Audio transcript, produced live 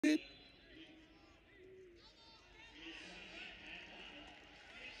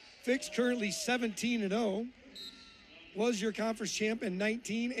Fix currently 17-0. Was your conference champ in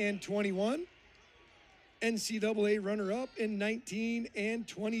 19 and 21. NCAA runner-up in 19 and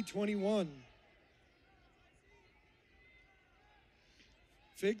 2021.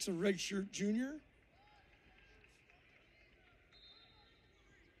 Fix, a redshirt junior.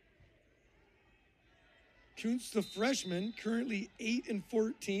 Kunz, the freshman, currently 8 and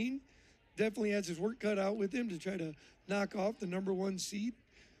 14. Definitely has his work cut out with him to try to knock off the #1 seed.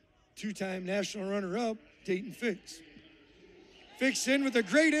 Two-time national runner-up, Daton Fix. Fix in with a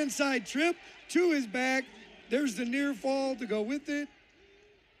great inside trip to his back. There's the near fall to go with it.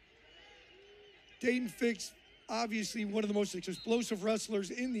 Daton Fix, obviously one of the most explosive wrestlers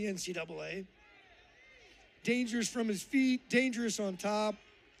in the NCAA. Dangerous from his feet, dangerous on top.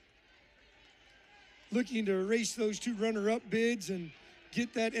 Looking to erase those two runner-up bids and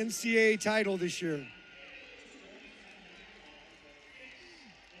get that NCAA title this year.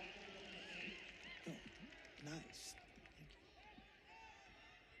 Oh, nice.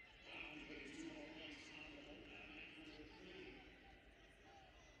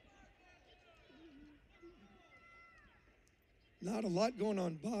 Not a lot going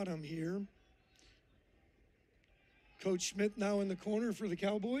on bottom here. Coach Smith now in the corner for the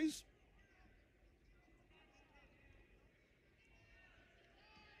Cowboys.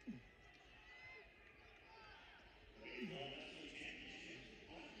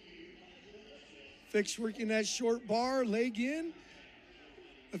 Fix working that short bar, leg in.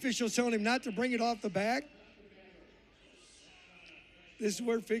 Officials telling him not to bring it off the back. This is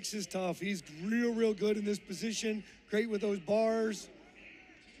where Fix is tough. He's real good in this position. Great with those bars.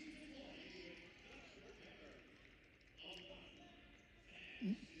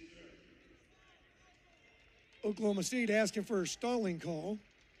 Oklahoma State asking for a stalling call.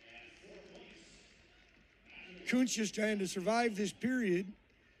 Kunz just trying to survive this period.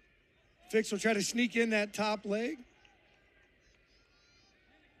 Fix will try to sneak in that top leg.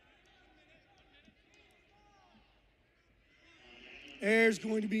 There's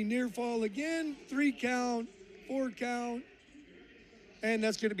going to be near fall again. 3 count, 4 count. And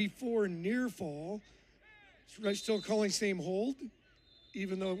that's going to be 4 near fall. Still calling same hold,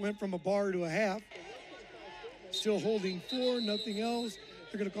 even though it went from a bar to a half. Still holding 4, nothing else.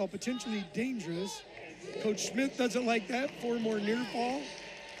 They're going to call potentially dangerous. Coach Smith doesn't like that. 4 more near fall.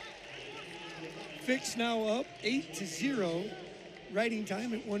 Fix now up 8-0. Riding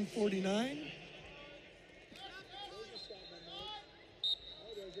time at 1:49.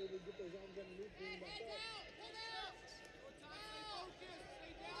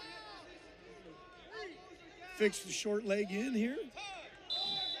 Fix the short leg in here.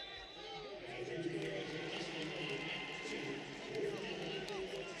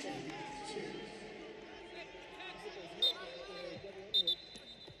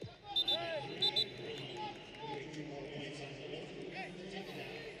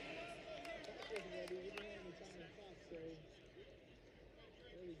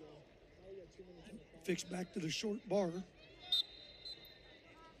 Fix back to the short bar.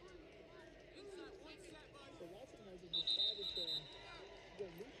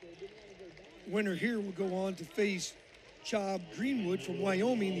 Winner here will go on to face Chob Greenwood from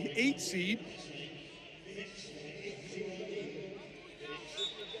Wyoming, the 8th seed.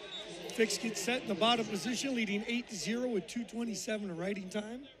 Fix gets set in the bottom position, leading 8-0 with 2:27 of riding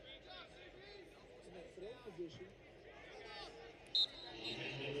time.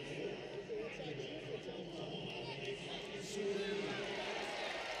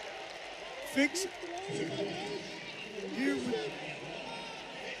 Fix.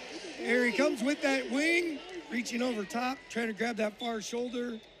 Here he comes with that wing, reaching over top, trying to grab that far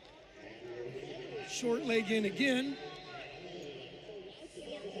shoulder. Short leg in again.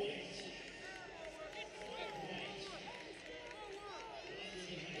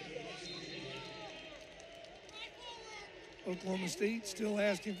 Oklahoma State still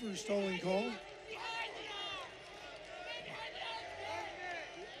asking for a stalling call.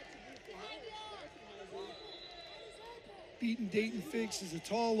 Beating Daton Fix is a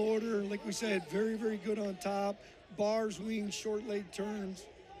tall order. Like we said, very good on top. Bars, wings, short leg turns.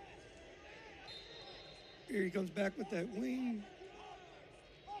 Here he comes back with that wing.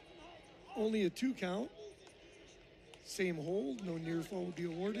 Only a 2 count. Same hold, no near fall will be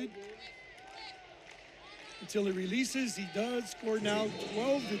awarded. Until he releases, he does. Score now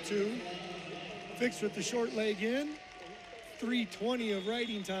 12-2. Fix with the short leg in. 3:20 of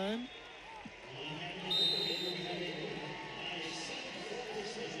riding time.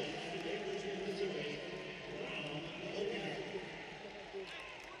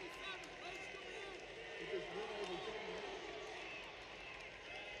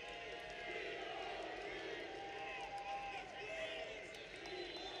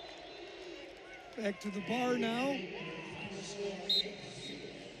 Back to the bar now.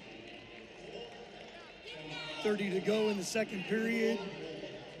 30 to go in the second period.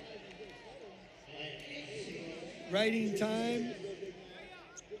 Riding time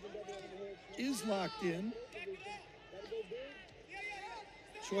is locked in.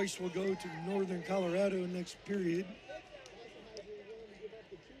 Choice will go to Northern Colorado next period.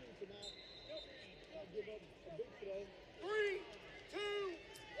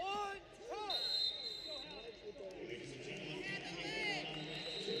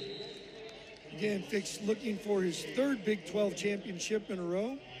 Again, Fix looking for his third Big 12 championship in a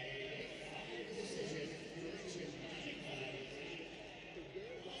row.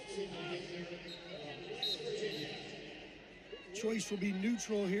 Choice will be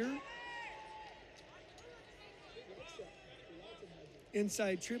neutral here.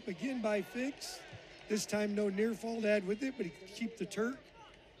 Inside trip again by Fix. This time no near fall to add with it, but he can keep the Turk.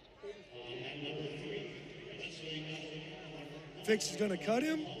 Fix is going to cut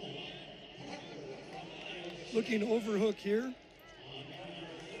him. Looking overhook here.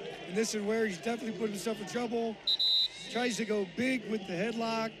 And this is where he's definitely put himself in trouble. Tries to go big with the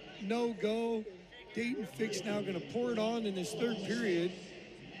headlock. No go. Daton Fix now going to pour it on in his third period.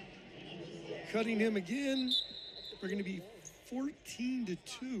 Cutting him again. We're going to be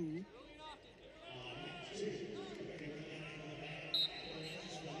 14-2.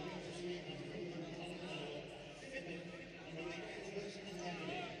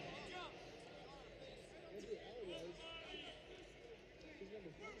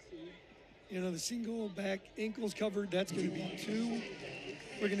 You know, the single back ankles covered, that's going to be 2.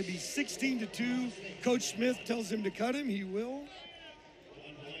 We're going to be 16-2. Coach Smith tells him to cut him. He will.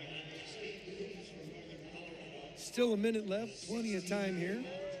 Still a minute left. Plenty of time here.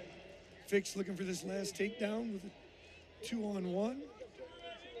 Fix looking for this last takedown with a 2-on-1.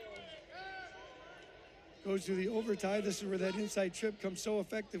 Goes to the overtie. This is where that inside trip comes so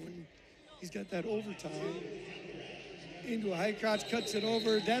effective when he's got that overtie. Into a high crotch, cuts it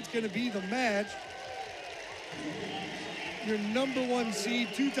over. That's going to be the match. Your number 1 seed,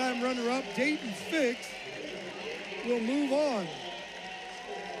 2-time runner-up, Daton Fix, will move on.